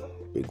shirt,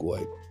 big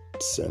white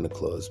Santa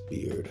Claus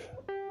beard.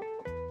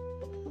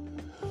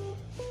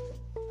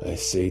 I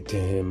say to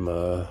him,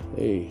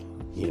 hey,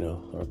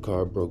 our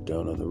car broke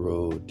down on the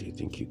road. Do you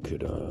think you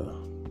could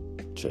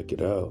check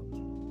it out?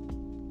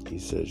 He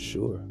says,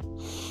 sure.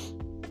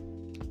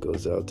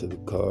 Goes out to the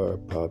car,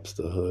 pops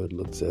the hood,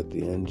 looks at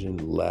the engine,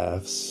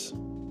 laughs.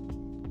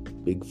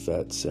 Big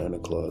fat Santa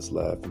Claus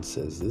laugh and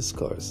says, this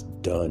car's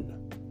done.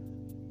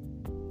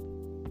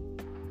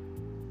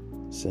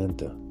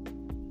 Santa,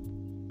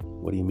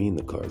 what do you mean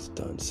the car's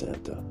done,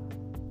 Santa?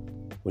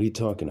 What are you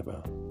talking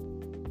about?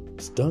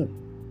 It's done.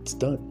 It's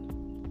done.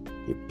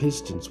 Your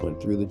pistons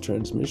went through the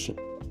transmission.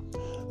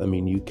 I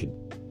mean, you could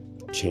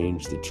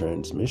change the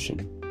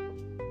transmission.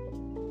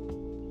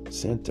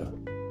 Santa,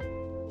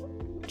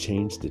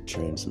 change the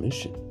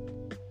transmission.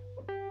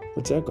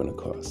 What's that going to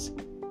cost?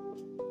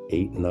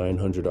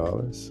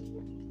 $800-900?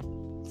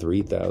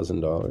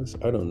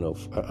 $3,000? I don't know.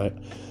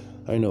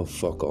 I know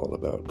fuck all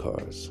about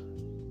cars.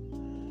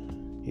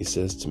 He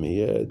says to me,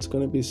 yeah, it's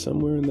going to be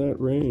somewhere in that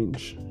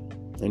range.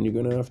 And you're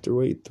going to have to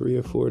wait 3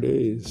 or 4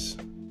 days.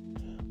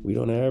 We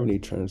don't have any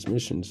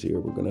transmissions here.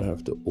 We're going to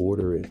have to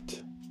order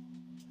it.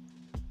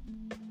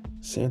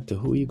 Santa,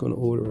 who are you going to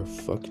order a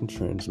fucking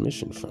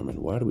transmission from? And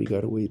why do we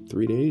got to wait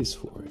 3 days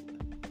for it?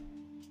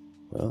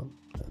 Well,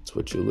 that's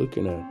what you're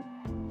looking at.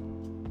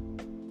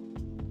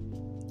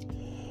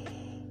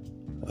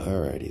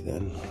 Alrighty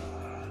then.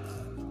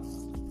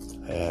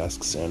 I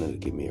asked Santa to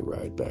give me a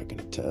ride back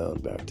into town,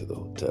 back to the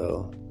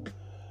hotel.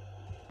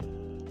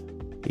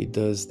 He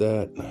does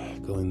that. I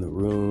go in the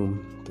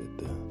room,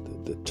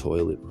 the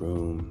toilet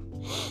room.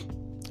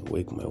 I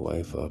wake my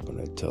wife up and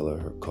I tell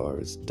her car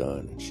is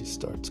done, and she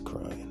starts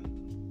crying.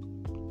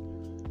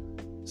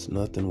 It's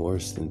nothing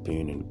worse than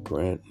being in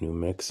Grant, New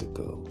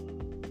Mexico,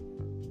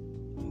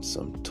 in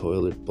some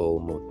toilet bowl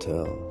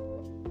motel,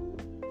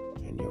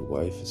 and your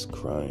wife is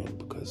crying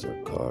because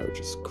her car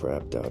just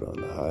crapped out on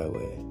the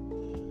highway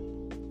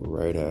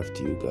right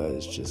after you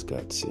guys just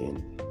got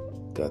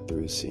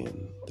through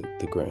seeing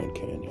the Grand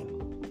Canyon.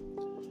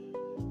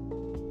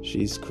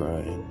 She's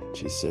crying.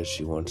 She says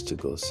she wants to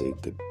go say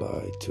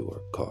goodbye to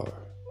her car.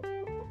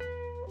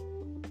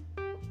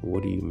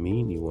 What do you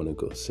mean you want to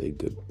go say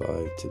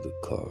goodbye to the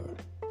car?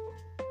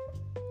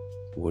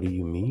 What do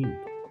you mean?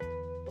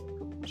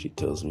 She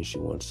tells me she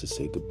wants to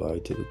say goodbye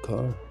to the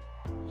car.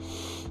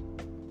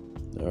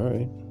 All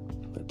right,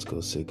 let's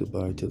go say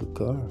goodbye to the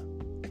car.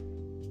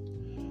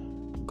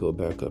 Go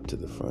back up to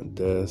the front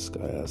desk.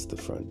 I ask the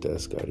front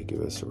desk guy to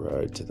give us a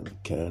ride to the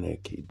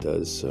mechanic. He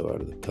does so out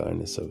of the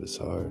kindness of his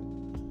heart.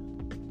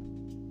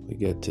 We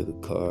get to the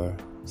car.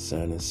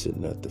 Santa's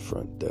sitting at the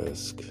front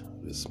desk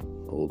of this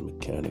old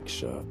mechanic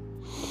shop.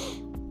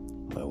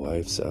 My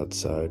wife's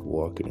outside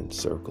walking in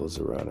circles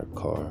around her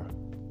car,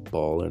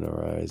 bawling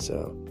her eyes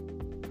out.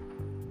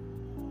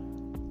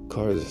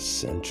 Car's a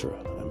Sentra.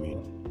 I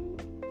mean,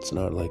 it's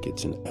not like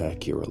it's an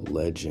Acura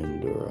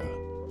Legend or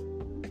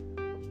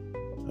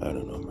a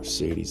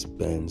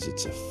Mercedes-Benz.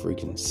 It's a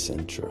freaking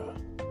Sentra.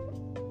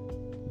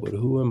 But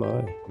who am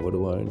I? What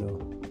do I know?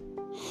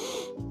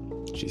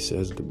 She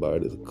says goodbye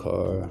to the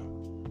car.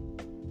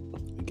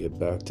 We get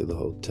back to the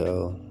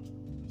hotel,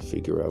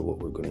 figure out what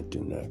we're going to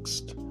do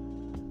next.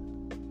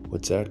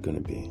 What's that going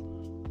to be?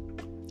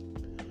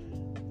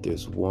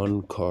 There's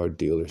one car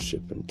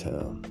dealership in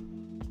town.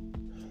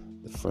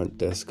 The front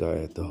desk guy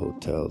at the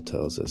hotel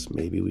tells us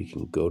maybe we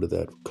can go to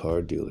that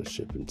car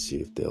dealership and see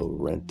if they'll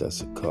rent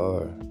us a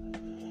car.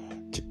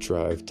 to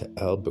drive to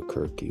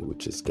Albuquerque,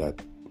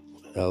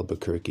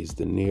 Albuquerque's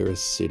the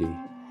nearest city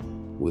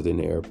with an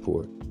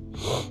airport.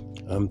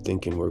 I'm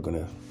thinking we're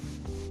gonna,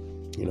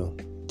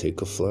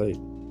 take a flight,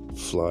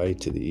 fly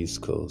to the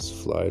East Coast,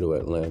 fly to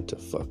Atlanta,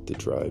 fuck the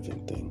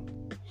driving thing.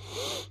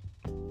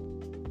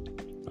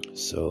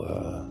 So,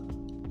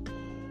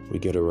 we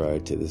get a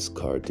ride to this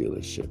car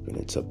dealership, and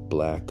it's a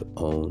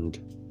black-owned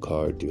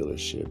car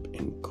dealership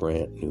in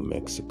Grant, New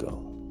Mexico,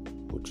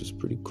 which is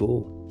pretty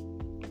cool.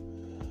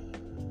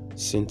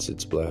 Since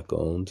it's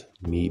black-owned,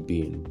 me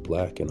being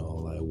black and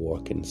all, I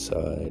walk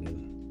inside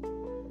and,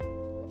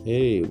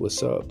 hey,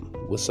 what's up?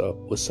 What's up?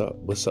 What's up?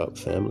 What's up,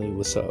 family?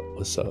 What's up?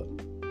 What's up?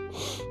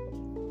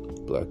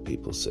 Black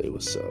people say,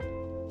 what's up?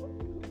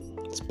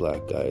 This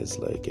black guy is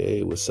like,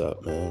 hey, what's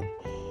up, man?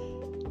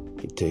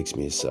 He takes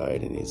me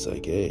aside and he's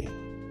like, hey,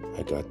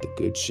 I got the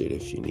good shit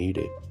if you need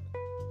it.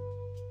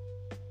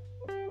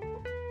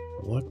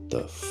 What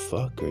the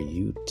fuck are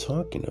you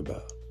talking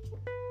about?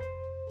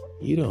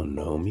 You don't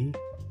know me.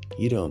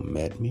 You don't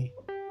met me.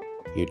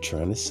 You're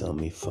trying to sell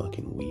me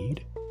fucking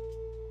weed?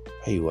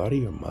 Are you out of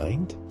your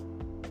mind?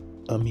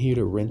 I'm here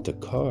to rent a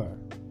car.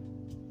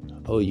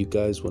 Oh, you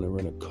guys want to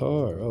rent a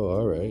car? Oh,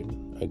 all right.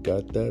 I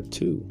got that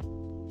too.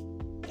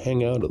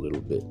 Hang out a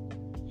little bit.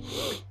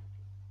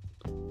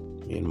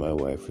 Me and my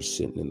wife are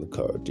sitting in the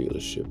car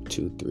dealership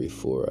 2, 3,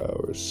 4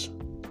 hours.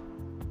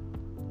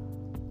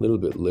 A little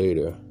bit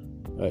later,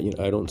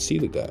 I don't see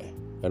the guy.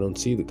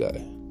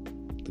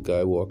 The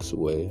guy walks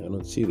away. I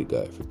don't see the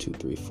guy for 2,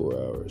 3, 4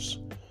 hours.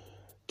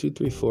 2,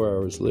 3, 4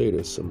 hours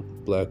later, some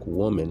black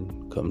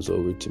woman comes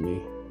over to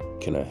me.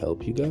 Can I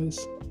help you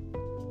guys?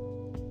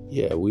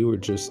 Yeah, we were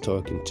just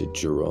talking to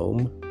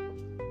Jerome.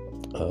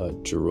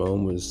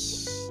 Jerome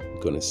was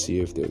going to see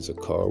if there's a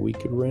car we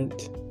could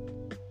rent.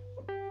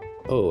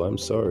 Oh, I'm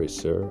sorry,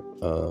 sir.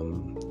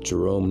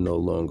 Jerome no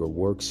longer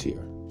works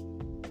here.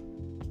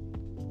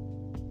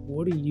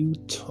 What are you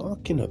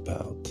talking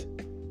about?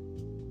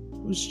 I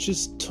was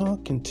just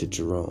talking to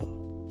Jerome.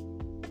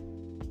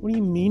 What do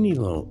you mean he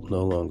no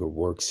longer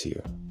works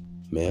here,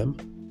 ma'am?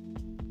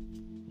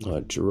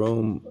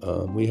 Jerome,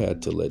 we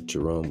had to let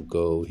Jerome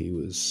go. He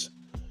was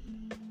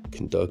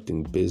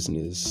conducting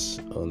business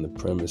on the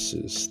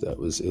premises that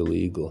was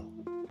illegal.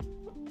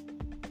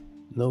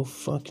 No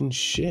fucking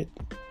shit.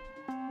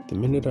 The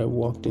minute I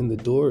walked in the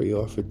door, he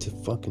offered to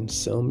fucking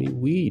sell me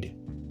weed.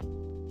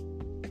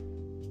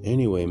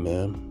 Anyway,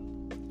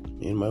 ma'am,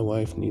 me and my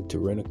wife need to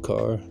rent a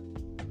car.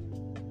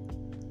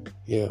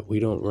 Yeah, we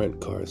don't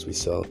rent cars, we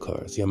sell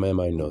cars. Yeah, ma'am,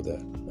 I know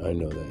that.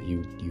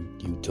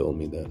 You told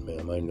me that,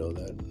 ma'am. I know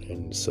that.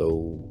 And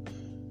so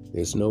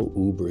there's no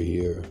Uber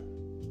here.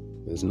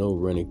 There's no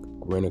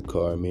rent a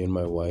car. Me and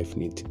my wife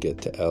need to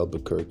get to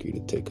Albuquerque to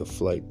take a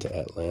flight to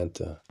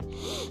Atlanta.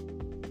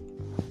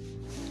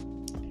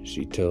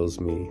 She tells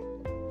me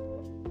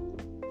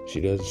she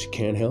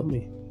can't help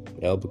me.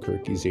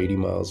 Albuquerque's 80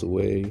 miles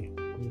away.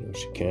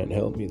 She can't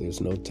help me.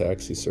 There's no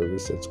taxi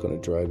service that's going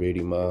to drive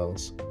 80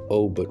 miles.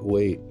 Oh, but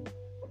wait.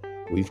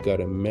 We've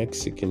got a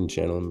Mexican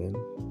gentleman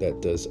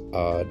that does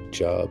odd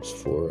jobs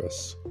for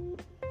us.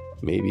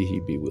 Maybe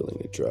he'd be willing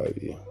to drive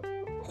you.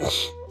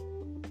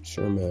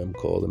 Sure, ma'am.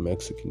 Call the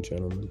Mexican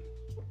gentleman.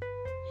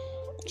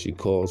 She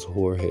calls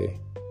Jorge.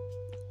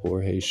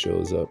 Jorge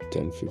shows up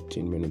 10,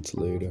 15 minutes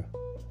later.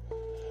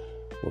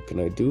 What can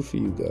I do for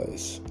you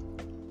guys?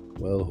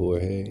 Well,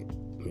 Jorge,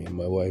 me and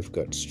my wife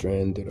got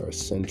stranded. Our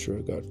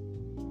Sentra got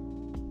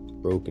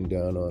broken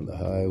down on the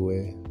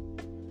highway.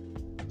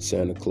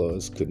 Santa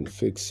Claus couldn't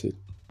fix it.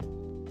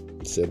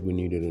 Said we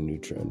needed a new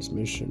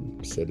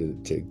transmission. Said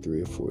it'd take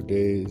 3 or 4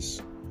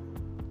 days.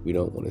 We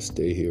don't want to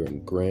stay here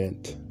in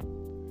Grant.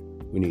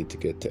 We need to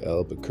get to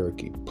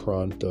Albuquerque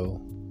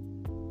pronto.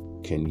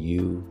 Can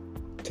you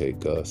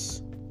take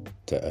us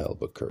to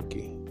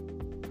Albuquerque?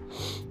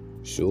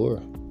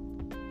 Sure.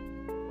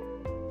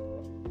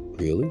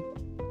 Really?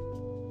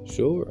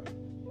 Sure.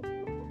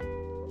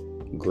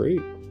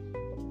 Great.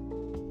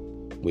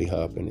 We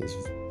hop in his,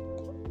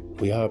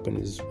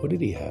 what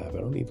did he have? I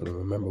don't even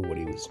remember what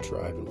he was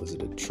driving. Was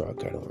it a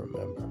truck? I don't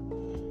remember.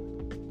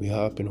 We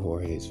hop in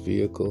Jorge's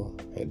vehicle,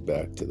 head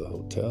back to the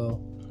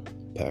hotel,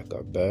 pack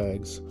our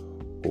bags.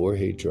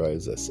 Jorge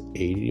drives us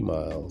 80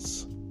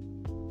 miles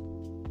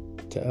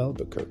to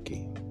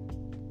Albuquerque.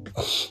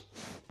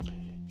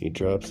 He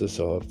drops us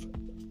off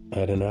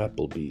at an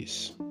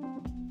Applebee's.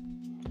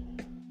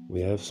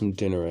 We have some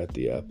dinner at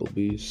the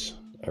Applebee's.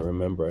 I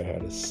remember I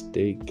had a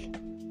steak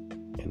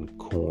and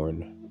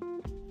corn.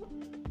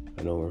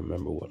 I don't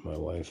remember what my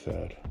wife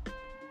had.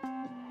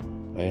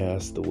 I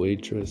asked the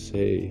waitress,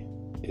 hey,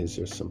 is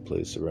there some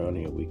place around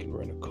here we can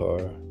rent a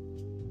car?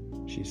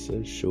 She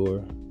says,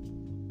 sure.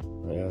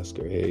 I asked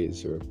her, hey,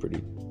 is there a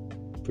pretty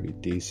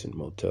decent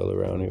motel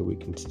around here we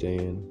can stay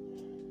in?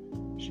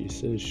 She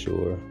says,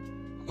 sure.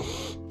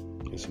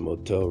 There's a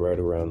motel right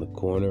around the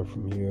corner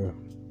from here.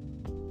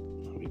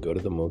 We go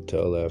to the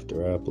motel after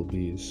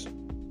Applebee's.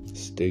 The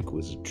steak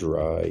was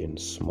dry and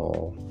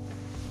small.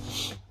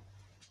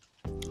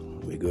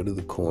 We go to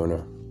the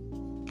corner.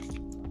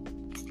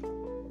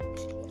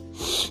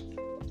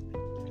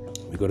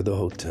 go to the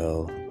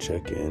hotel,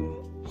 check in.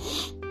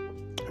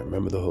 I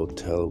remember the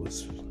hotel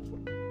was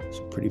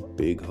a pretty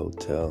big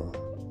hotel.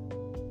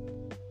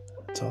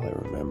 That's all I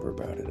remember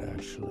about it,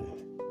 actually.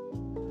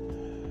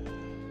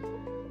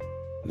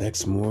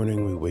 Next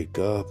morning, we wake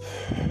up.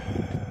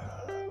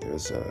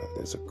 There's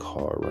a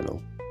car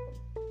rental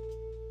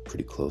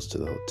pretty close to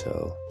the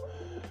hotel.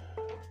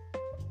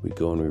 We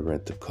go and we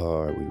rent the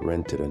car. We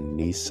rented a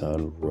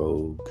Nissan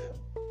Rogue.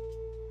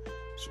 It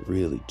was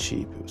really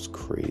cheap. It was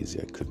crazy.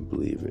 I couldn't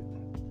believe it.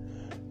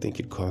 I think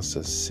it cost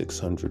us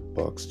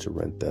 $600 to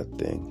rent that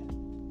thing.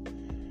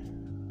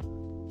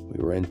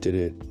 We rented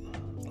it.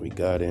 We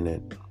got in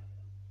it.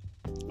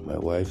 My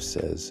wife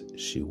says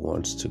she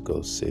wants to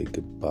go say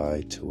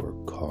goodbye to her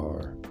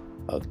car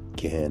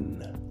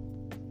again.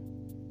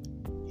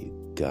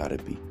 You gotta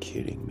be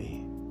kidding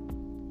me.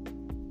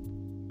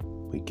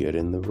 We get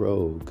in the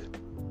Rogue,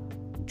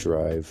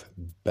 drive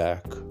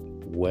back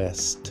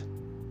west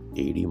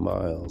 80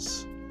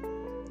 miles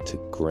to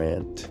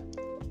Grant.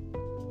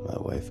 My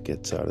wife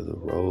gets out of the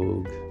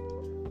Rogue,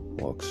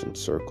 walks in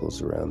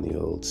circles around the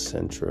old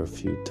Sentra a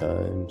few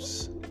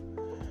times,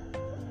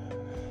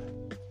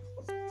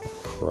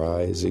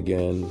 cries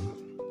again.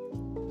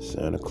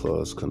 Santa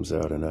Claus comes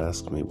out and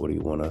asks me, what do you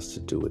want us to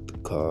do with the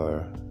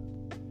car?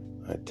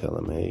 I tell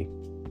him, hey,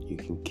 you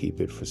can keep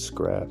it for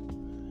scrap.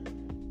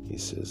 He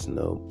says,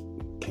 no,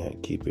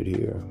 can't keep it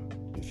here.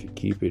 If you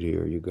keep it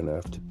here, you're gonna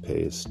have to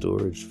pay a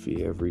storage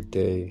fee every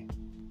day.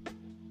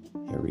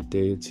 Every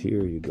day it's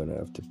here, you're gonna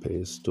have to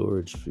pay a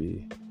storage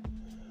fee.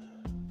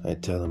 I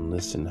tell him,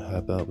 listen, how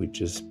about we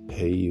just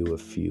pay you a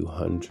few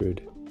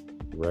 $100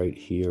 right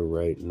here,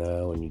 right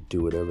now, and you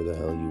do whatever the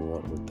hell you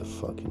want with the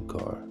fucking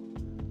car.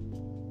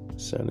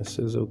 Santa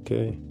says,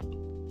 okay.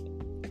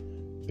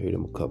 Paid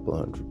him a couple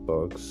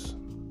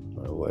 $100.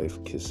 My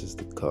wife kisses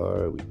the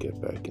car. We get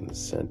back in the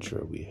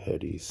Sentra. We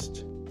head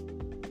east.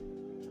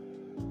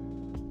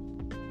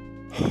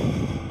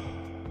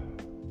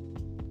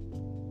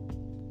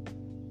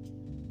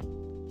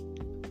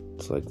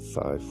 It's like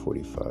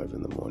 5:45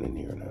 in the morning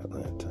here in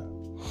Atlanta.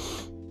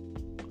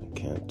 I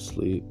can't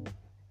sleep.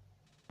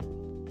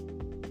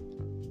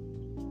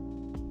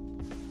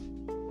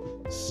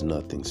 This is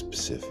nothing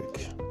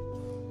specific.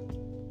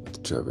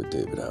 With Trevor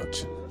David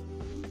Ouchin.